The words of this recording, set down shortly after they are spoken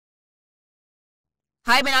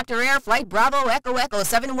Hymenopter Air Flight Bravo Echo Echo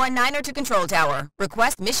 719er to Control Tower.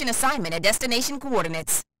 Request mission assignment and destination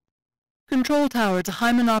coordinates. Control Tower to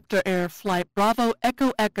Hymenopter Air Flight Bravo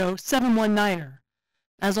Echo Echo 719er.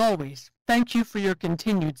 As always, thank you for your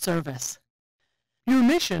continued service. Your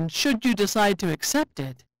mission, should you decide to accept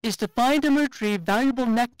it, is to find and retrieve valuable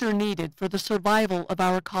nectar needed for the survival of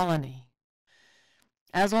our colony.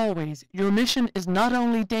 As always, your mission is not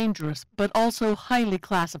only dangerous, but also highly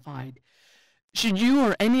classified. Should you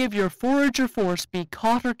or any of your Forager force be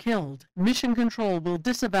caught or killed, Mission Control will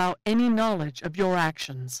disavow any knowledge of your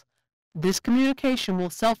actions. This communication will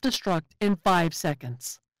self-destruct in 5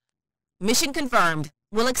 seconds. Mission confirmed.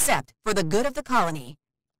 Will accept for the good of the colony.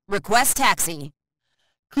 Request taxi.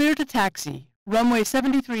 Clear to taxi. Runway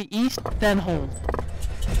 73 east, then hold.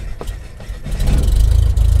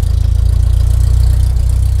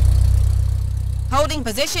 Holding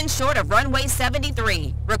position short of runway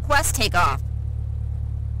 73. Request takeoff.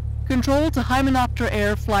 Control to Hymenopter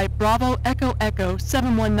Air Flight Bravo Echo Echo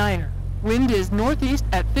 719er. Wind is northeast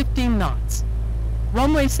at 15 knots.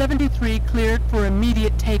 Runway 73 cleared for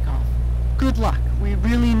immediate takeoff. Good luck. We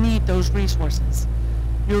really need those resources.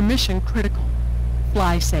 Your mission critical.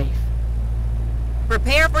 Fly safe.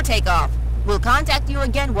 Prepare for takeoff. We'll contact you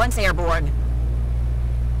again once airborne.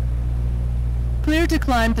 Clear to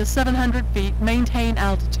climb to 700 feet, maintain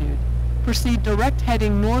altitude. Proceed direct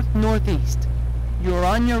heading north-northeast. You're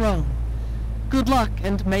on your own. Good luck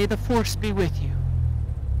and may the Force be with you.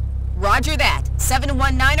 Roger that.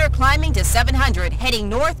 719er climbing to 700, heading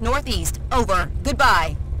north-northeast. Over.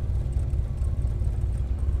 Goodbye.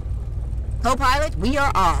 Co-pilot, we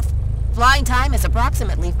are off. Flying time is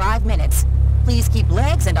approximately 5 minutes. Please keep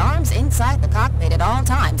legs and arms inside the cockpit at all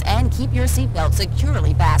times and keep your seatbelt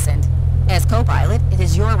securely fastened. As co-pilot, it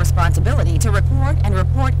is your responsibility to record and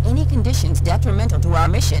report any conditions detrimental to our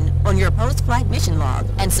mission on your post-flight mission log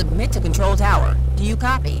and submit to Control Tower. Do you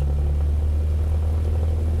copy?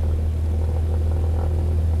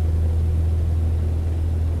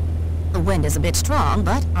 The wind is a bit strong,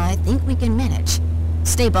 but I think we can manage.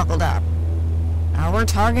 Stay buckled up. Our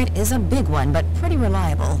target is a big one, but pretty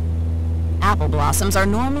reliable. Apple blossoms are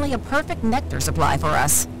normally a perfect nectar supply for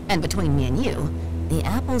us, and between me and you, the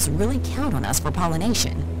apples really count on us for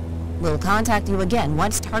pollination. We'll contact you again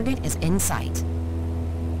once target is in sight.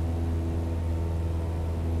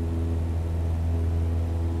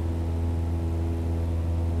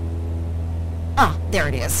 Ah, there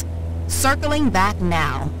it is. Circling back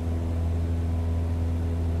now.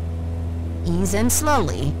 Ease in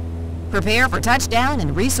slowly. Prepare for touchdown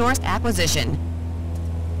and resource acquisition.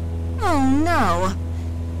 Oh no!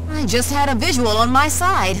 I just had a visual on my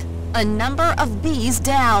side. A number of bees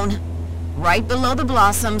down. Right below the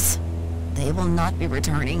blossoms. They will not be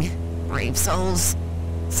returning. Brave souls.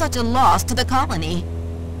 Such a loss to the colony.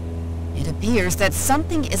 It appears that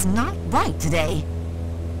something is not right today.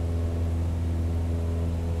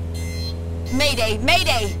 Mayday!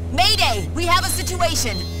 Mayday! Mayday! We have a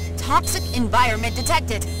situation! Toxic environment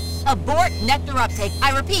detected. Abort nectar uptake.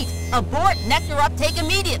 I repeat, abort nectar uptake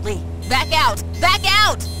immediately. Back out! Back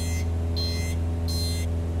out!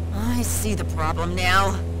 I see the problem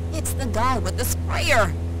now. It's the guy with the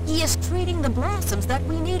sprayer. He is treating the blossoms that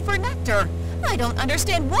we need for nectar. I don't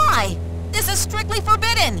understand why. This is strictly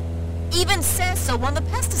forbidden. Even says so on the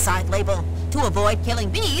pesticide label. To avoid killing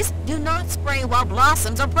bees, do not spray while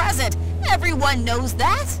blossoms are present. Everyone knows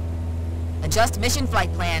that. Adjust mission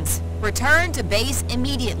flight plans. Return to base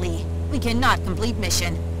immediately. We cannot complete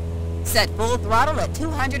mission. Set full throttle at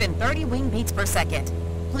 230 wing beats per second.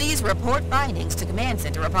 Please report findings to Command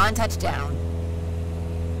Center upon touchdown.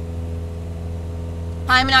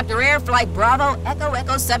 Hymenopter Air Flight Bravo Echo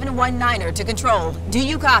Echo 719er to Control. Do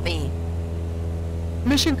you copy?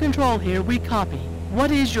 Mission Control here, we copy. What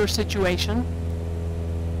is your situation?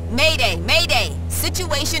 Mayday! Mayday!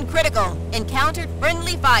 Situation critical. Encountered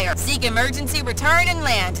friendly fire. Seek emergency return and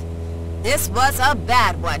land. This was a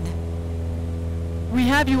bad one. We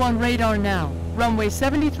have you on radar now. Runway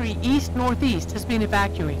 73 east-northeast has been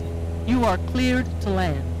evacuated. You are cleared to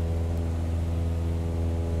land.